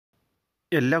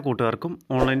എല്ലാ കൂട്ടുകാർക്കും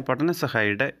ഓൺലൈൻ പഠന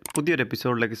സഹായിയുടെ പുതിയൊരു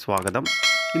എപ്പിസോഡിലേക്ക് സ്വാഗതം.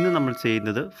 ഇന്ന് നമ്മൾ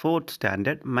ചെയ്യുന്നത് 4th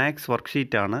സ്റ്റാൻഡേർഡ് മാത്സ്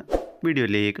വർക്ക്ഷീറ്റാണ്.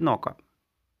 വീഡിയോയിലേക്ക് നോക്കാം.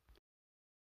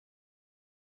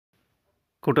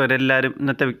 കൂട്ടുകാരെല്ലാവരും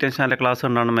ഇന്നത്തെ വിക്ടേഴ്സ് ചാനൽ ക്ലാസ്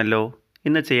ഉണ്ടാകണമല്ലോ.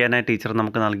 ഇന്ന് ചെയ്യാനായി ടീച്ചർ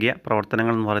നമുക്ക് നൽകിയ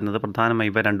പ്രവർത്തനങ്ങൾ എന്ന് പറയുന്നത്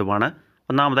പ്രധാനമായി ഇവ രണ്ടുമാണ്.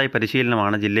 ഒന്നാമതായി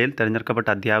പരിശീലനമാണ്. ജില്ലയിൽ തിരഞ്ഞെടുക്കപ്പെട്ട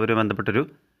അധ്യാപകരുമായി ബന്ധപ്പെട്ടൊരു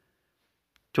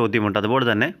ചോദ്യമുണ്ട്. അതുപോലെ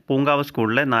തന്നെ പൂങ്കാവ്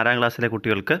സ്കൂളിലെ 4ാം ക്ലാസ്സിലെ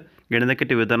കുട്ടികൾക്ക്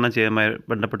ഗണിതക്കിറ്റ് വിതരണം ചെയ്യുന്നതുമായി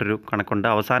ബന്ധപ്പെട്ടൊരു കണക്കുണ്ട്.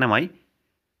 അവസാനമായി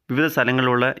വിവിധ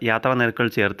സ്ഥലങ്ങളിലുള്ള യാത്രാ നിരക്കുകൾ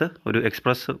ചേർത്ത് ഒരു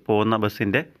എക്സ്പ്രസ് പോകുന്ന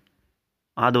ബസ്സിൻ്റെ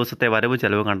ആ ദിവസത്തെ വരവ്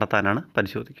ചെലവ് കണ്ടെത്താനാണ്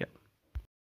പരിശോധിക്കുക.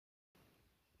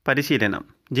 പരിശീലനം.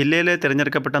 ജില്ലയിലെ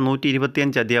തിരഞ്ഞെടുക്കപ്പെട്ട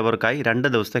 125 അധ്യാപകർക്കായി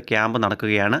 2 ദിവസത്തെ ക്യാമ്പ്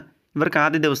നടക്കുകയാണ്. ഇവർക്ക്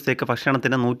ആദ്യ ദിവസത്തേക്ക്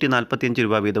ഭക്ഷണത്തിന് 145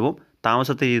 രൂപ വീതവും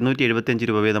താമസത്തിന് 275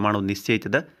 രൂപ വീതമാണ്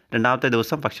നിശ്ചയിച്ചത്. രണ്ടാമത്തെ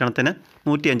ദിവസം ഭക്ഷണത്തിന്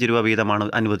 105 രൂപ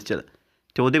വീതമാണ് അനുവദിച്ചത്.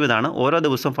 ചോദ്യം ഇതാണ്: ഓരോ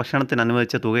ദിവസവും ഭക്ഷണത്തിന്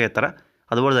അനുവദിച്ച തുക എത്ര?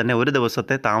 അതുപോലെ തന്നെ ഒരു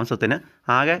ദിവസത്തെ താമസത്തിന്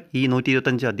ആകെ ഈ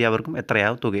 125 അധ്യാപകർക്കും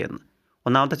എത്രയാവും തുകയെന്ന്.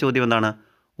 ഒന്നാമത്തെ ചോദ്യം എന്താണ്?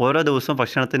 ഓരോ ദിവസവും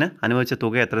ഭക്ഷണത്തിന് അനുവദിച്ച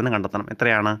തുക എത്രയെന്ന് കണ്ടെത്തണം.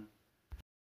 എത്രയാണ്?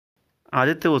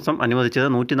 ആദ്യത്തെ ദിവസം അനുവദിച്ചത്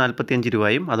 145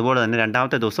 രൂപയും അതുപോലെ തന്നെ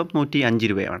രണ്ടാമത്തെ ദിവസം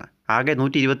 105 രൂപയുമാണ്. ആകെ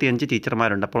 125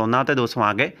 ടീച്ചർമാരുണ്ട്. അപ്പോൾ ഒന്നാമത്തെ ദിവസം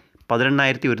ആകെ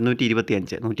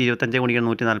 18,125. 125 ഗുണിക്കണം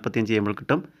 145 ചെയ്യുമ്പോൾ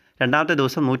കിട്ടും. രണ്ടാമത്തെ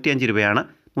ദിവസം 105 രൂപയാണ്.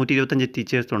 125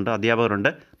 ടീച്ചേഴ്സുണ്ട്, അധ്യാപകരുണ്ട്.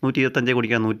 125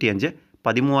 ഗുണിക്കണം 105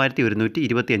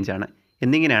 13,125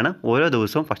 എന്നിങ്ങനെയാണ് ഓരോ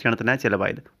ദിവസവും ഭക്ഷണത്തിനായി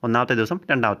ചിലവായത്. ഒന്നാമത്തെ ദിവസം,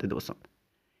 രണ്ടാമത്തെ ദിവസം.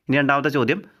 ഇനി രണ്ടാമത്തെ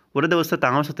ചോദ്യം: ഒരു ദിവസത്തെ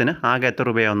താമസത്തിന് ആകെ എത്ര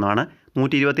രൂപയൊന്നാണ്?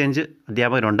 125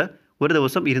 അധ്യാപകരുണ്ട്. ഒരു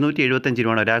ദിവസം 275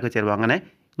 രൂപയാണ് ഒരാൾക്ക് ചിലവ്. അങ്ങനെ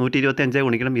 125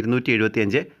 ഗുണിക്കണം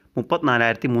 275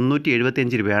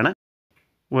 34,375 രൂപയാണ്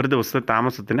ഒരു ദിവസത്തെ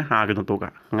താമസത്തിന് ആകുന്ന തുക.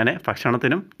 അങ്ങനെ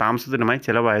ഭക്ഷണത്തിനും താമസത്തിനുമായി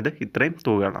ചിലവായത് ഇത്രയും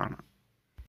തുകകളാണ്.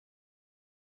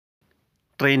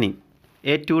 Training.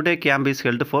 A 2-day camp is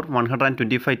held for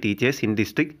 125 teachers in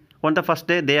district. On the first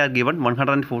day, they are given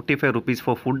 145 rupees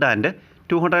for food and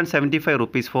 275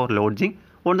 rupees for lodging.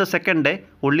 On the second day,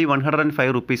 only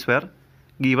 105 rupees were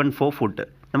given for food.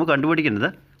 നമുക്ക് കണ്ടുപിടിക്കുന്നത്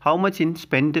how much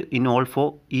spend in all for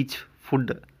each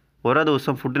food. ഓരോ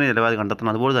ദിവസം ഫുഡിന് ചിലവായി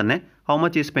കണ്ടെത്തണം. അതുപോലെ തന്നെ how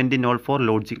much spend in all for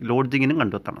ലോഡ്ജിങ്ങിനും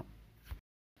കണ്ടെത്തണം.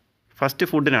 First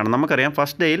ഫുഡിനാണ്. നമുക്കറിയാം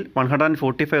ഫസ്റ്റ് ഡേയിൽ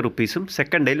 145 റുപ്പീസും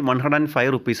സെക്കൻഡ് ഡേയിൽ 105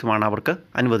 റുപ്പീസുമാണ് അവർക്ക്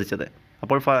അനുവദിച്ചത്.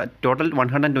 അപ്പോൾ ടോട്ടൽ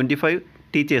 125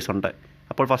 ടീച്ചേഴ്സ് ഉണ്ട്.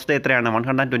 അപ്പോൾ ഫസ്റ്റ് ഡേ എത്രയാണ്?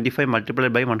 125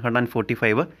 മൾട്ടിപ്ലൈഡ് ബൈ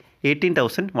 145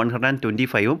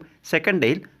 18,125ഉം സെക്കൻഡ്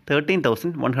ഡേയിൽ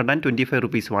 13,125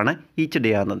 റുപ്പീസുമാണ് ഈച്ച്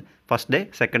ഡേ ആകുന്നത്. ഫസ്റ്റ് ഡേ,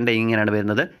 സെക്കൻഡ് ഡേ ഇങ്ങനെയാണ്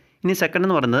വരുന്നത്. ഇനി സെക്കൻഡ്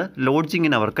എന്ന് പറയുന്നത്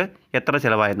ലോഡ്ജിങ്ങിന് അവർക്ക് എത്ര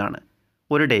ചിലവായെന്നാണ്.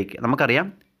 ഒരു ഡേക്ക് നമുക്കറിയാം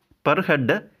പെർ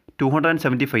ഹെഡ്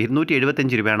 275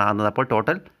 275 രൂപയാണ് ആകുന്നത്. അപ്പോൾ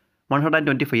ടോട്ടൽ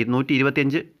 125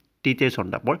 225 ടീച്ചേഴ്സ്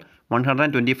ഉണ്ട്. അപ്പോൾ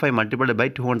 125 മൾട്ടിപ്ലൈഡ് ബൈ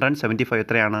 275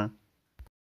 എത്രയാണ്?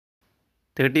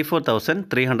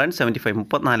 34,375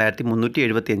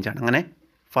 34,375. അങ്ങനെ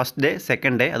ഫസ്റ്റ് ഡേ,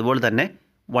 സെക്കൻഡ് ഡേ അതുപോലെ തന്നെ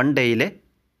 1 ഡേയിലെ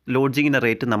ലോഡ്ജിങ്ങിൻ്റെ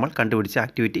റേറ്റ് നമ്മൾ കണ്ടുപിടിച്ച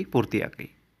ആക്ടിവിറ്റി പൂർത്തിയാക്കി.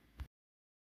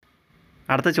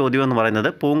 അടുത്ത ചോദ്യം എന്ന് പറയുന്നത്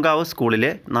പൂങ്കാവ്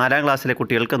സ്കൂളിലെ 4ാം ക്ലാസ്സിലെ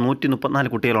കുട്ടികൾക്ക്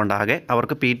 134 കുട്ടികളുണ്ടാകെ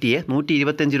അവർക്ക് PTA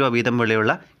 125 രൂപ വീതം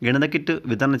വിലയുള്ള ഗണിത കിറ്റ്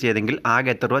വിതരണം ചെയ്തെങ്കിൽ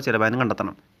ആകെ എത്ര രൂപ ചിലവായെന്ന്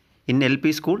കണ്ടെത്തണം. In LP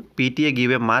school, PTA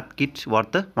gave a math kit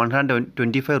worth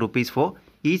 125 rupees for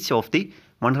each of the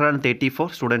 134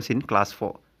 students in class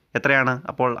 4. എത്രയാണ്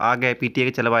അപ്പോൾ ആകെ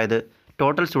PTAക്ക് ചിലവായത്?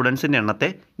 ടോട്ടൽ സ്റ്റുഡൻസിൻ്റെ എണ്ണത്തെ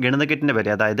ഗണിത കിറ്റിൻ്റെ വില,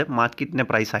 അതായത് മാത്ത് കിറ്റിൻ്റെ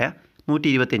പ്രൈസായ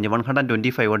 125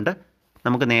 125 കൊണ്ട്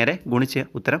നമുക്ക് നേരെ ഗുണിച്ച്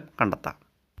ഉത്തരം കണ്ടെത്താം.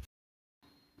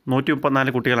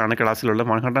 134 കുട്ടികളാണ് ക്ലാസ്സിലുള്ള.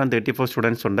 134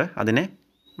 സ്റ്റുഡൻസ് ഉണ്ട്. അതിനെ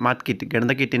മാത്ത് കിറ്റ്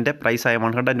ഗണിത കിറ്റിൻ്റെ പ്രൈസായ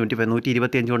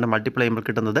 125 കൊണ്ട് മൾട്ടിപ്ലൈ ചെയ്യുമ്പോൾ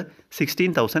കിട്ടുന്നത്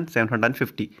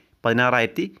 16,750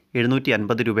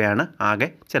 16,750 രൂപയാണ് ആകെ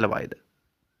ചിലവായത്.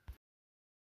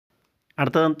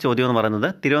 അടുത്ത ചോദ്യം എന്ന് പറയുന്നത്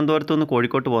തിരുവനന്തപുരത്തു നിന്ന്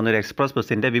കോഴിക്കോട്ട് പോകുന്ന ഒരു എക്സ്പ്രസ്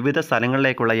ബസ്സിൻ്റെ വിവിധ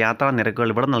സ്ഥലങ്ങളിലേക്കുള്ള യാത്രാ നിരക്കുകൾ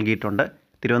ഇവിടെ നൽകിയിട്ടുണ്ട്.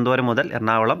 തിരുവനന്തപുരം മുതൽ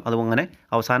എറണാകുളം, അതുപോലെ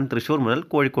അവസാനം തൃശ്ശൂർ മുതൽ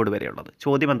കോഴിക്കോട് വരെയുള്ളത്.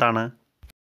 ചോദ്യം എന്താണ്?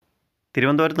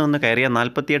 തിരുവനന്തപുരത്ത് നിന്ന് കയറിയ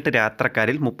 48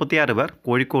 യാത്രക്കാരിൽ 36 പേർ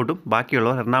കോഴിക്കോട്ടും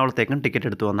ബാക്കിയുള്ളവർ എറണാകുളത്തേക്കും ടിക്കറ്റ്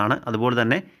എടുത്തു എന്നാണ്. അതുപോലെ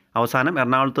തന്നെ അവസാനം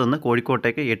എറണാകുളത്ത് നിന്ന്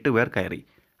കോഴിക്കോട്ടേക്ക് 8 പേർ കയറി.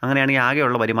 അങ്ങനെയാണെങ്കിൽ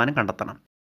ആകെയുള്ള വരുമാനം കണ്ടെത്തണം.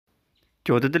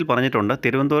 ചോദ്യത്തിൽ പറഞ്ഞിട്ടുണ്ട്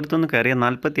തിരുവനന്തപുരത്ത് നിന്ന് കയറിയ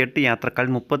 48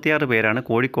 യാത്രക്കാരിൽ 36 പേരാണ്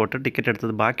കോഴിക്കോട്ട് ടിക്കറ്റ്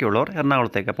എടുത്തത്, ബാക്കിയുള്ളവർ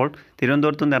എറണാകുളത്തേക്ക്. അപ്പോൾ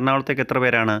തിരുവനന്തപുരത്ത് നിന്ന് എറണാകുളത്തേക്ക് എത്ര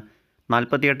പേരാണ്?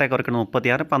 48 കുറയ്ക്കണം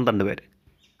 36 12 പേര്.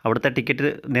 അവിടുത്തെ ടിക്കറ്റ്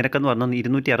നിരക്കെന്ന് പറഞ്ഞത്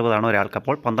 260 ഒരാൾക്ക്.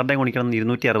 അപ്പോൾ 12 ഗുണിക്കണം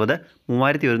 260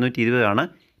 3120 ആണ്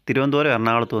തിരുവനന്തപുരം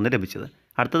എറണാകുളത്ത് നിന്ന് ലഭിച്ചത്.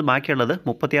 അടുത്തത് ബാക്കിയുള്ളത്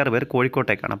 36 പേർ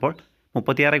കോഴിക്കോട്ടേക്കാണ്. അപ്പോൾ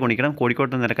 36 ഗുണിക്കണം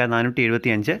കോഴിക്കോട്ട് നിരക്കായ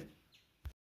 475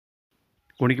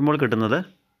 ഗുണിക്കുമ്പോൾ കിട്ടുന്നത്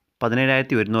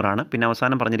 17,100 പിന്നെ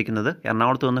അവസാനം പറഞ്ഞിരിക്കുന്നത്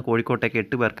എറണാകുളത്ത് നിന്ന് കോഴിക്കോട്ടേക്ക്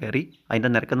 8 പേർ കയറി. അതിൻ്റെ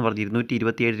നിരക്കെന്ന് പറഞ്ഞ്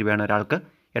 227 രൂപയാണ് ഒരാൾക്ക്.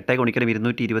 8 ഗുണിക്കണം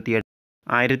 227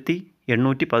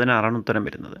 1816 ഉത്തരം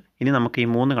വരുന്നത്. ഇനി നമുക്ക് ഈ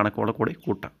 3 കണക്കുകൾ കൂടി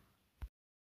കൂട്ടാം.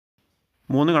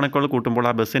 3 കണക്കുകൾ കൂട്ടുമ്പോൾ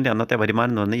ആ ബസ്സിൻ്റെ അന്നത്തെ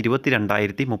വരുമാനം എന്ന് പറഞ്ഞാൽ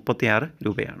 22,036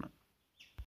 രൂപയാണ്.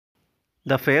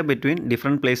 The fair between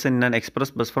different place in an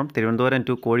express bus from Thiruvananthapuram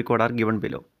to Kozhikode are given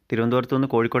below. തിരുവനന്തപുരത്ത് നിന്ന്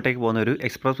കോഴിക്കോട്ടേക്ക് പോകുന്ന ഒരു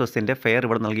എക്സ്പ്രസ് ബസ്സിൻ്റെ ഫെയർ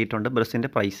ഇവിടെ നൽകിയിട്ടുണ്ട്. ബസ്സിൻ്റെ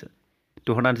പ്രൈസ്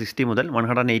 260 മുതൽ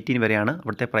 118 വരെയാണ്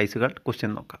ഇവിടുത്തെ പ്രൈസുകൾ.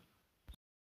 ക്വസ്റ്റ്യൻ നോക്കാം.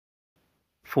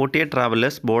 48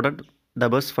 travellers boarded the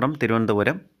bus from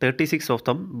Thiruvananthapuram. 36 of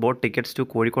them boat tickets to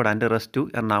Kozhikode and rest to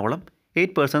Ernakulam.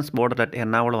 8 persons boarded at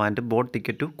Ernakulam and boat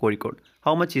ticket to Kozhikode.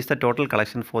 How much is the total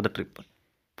collection for the trip?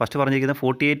 First പറഞ്ഞിരിക്കുന്ന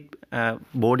 48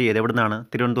 body ചെയ്ത് എവിടെ നിന്നാണ്?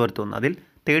 തിരുവനന്തപുരത്ത് നിന്ന്. അതിൽ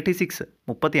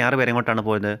 36 പേരെ എങ്ങോട്ടാണ്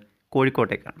പോയത്?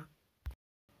 കോഴിക്കോട്ടേക്കാണ്.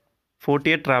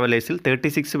 48 ട്രാവലേഴ്സിൽ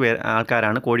 36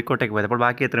 ആൾക്കാരാണ് കോഴിക്കോട്ടേക്ക് പോയത്. അപ്പോൾ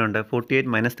ബാക്കി എത്രയുണ്ട്? 48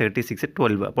 - 36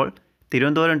 12. അപ്പോൾ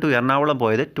തിരുവനന്തപുരം ടു എറണാകുളം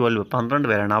പോയത് 12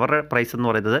 പേരാണ്. അവരുടെ പ്രൈസ് എന്ന്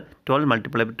പറയുന്നത്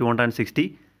 12 × 260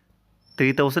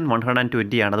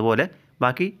 3,120 ആണ്. അതുപോലെ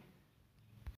ബാക്കി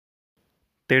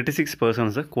 36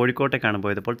 പേഴ്സൺസ് കോഴിക്കോട്ടേക്കാണ്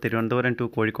പോയത്. അപ്പോൾ Thiruvananthapuram to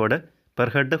Kozhikode per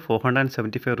head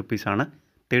 475 റുപ്പീസാണ്.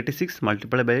 36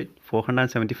 ×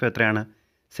 475 എത്രയാണ്?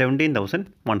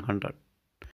 17,100.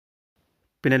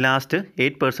 പിന്നെ ലാസ്റ്റ്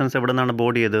 8 പേഴ്സൺസ് എവിടെ നിന്നാണ്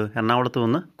ബോർഡ് ചെയ്തത്? എറണാകുളത്ത്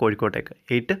നിന്ന് കോഴിക്കോട്ടേക്ക്.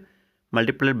 8 ×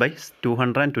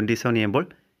 227 ചെയ്യുമ്പോൾ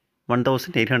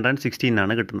 1,816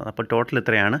 ആണ് കിട്ടുന്നത്. അപ്പോൾ ടോട്ടൽ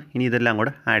എത്രയാണ്? ഇനി ഇതെല്ലാം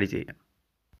കൂടെ ആഡ് ചെയ്യാം.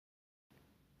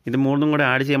 ഇത് മൂന്നും കൂടെ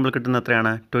ആഡ് ചെയ്യുമ്പോൾ കിട്ടുന്ന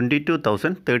എത്രയാണ്?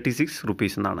 22,036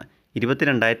 റുപ്പീസ് എന്നാണ്.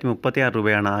 22,036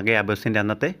 രൂപയാണ് ആകെ ആ ബസ്സിൻ്റെ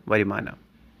അന്നത്തെ വരുമാനം.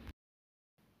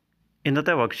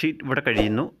 ഇന്നത്തെ വർക്ക്ഷീറ്റ് ഇവിടെ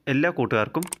കഴിയുന്നു. എല്ലാ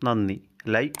കൂട്ടുകാർക്കും നന്ദി.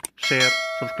 Like, share,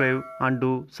 subscribe and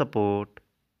do support.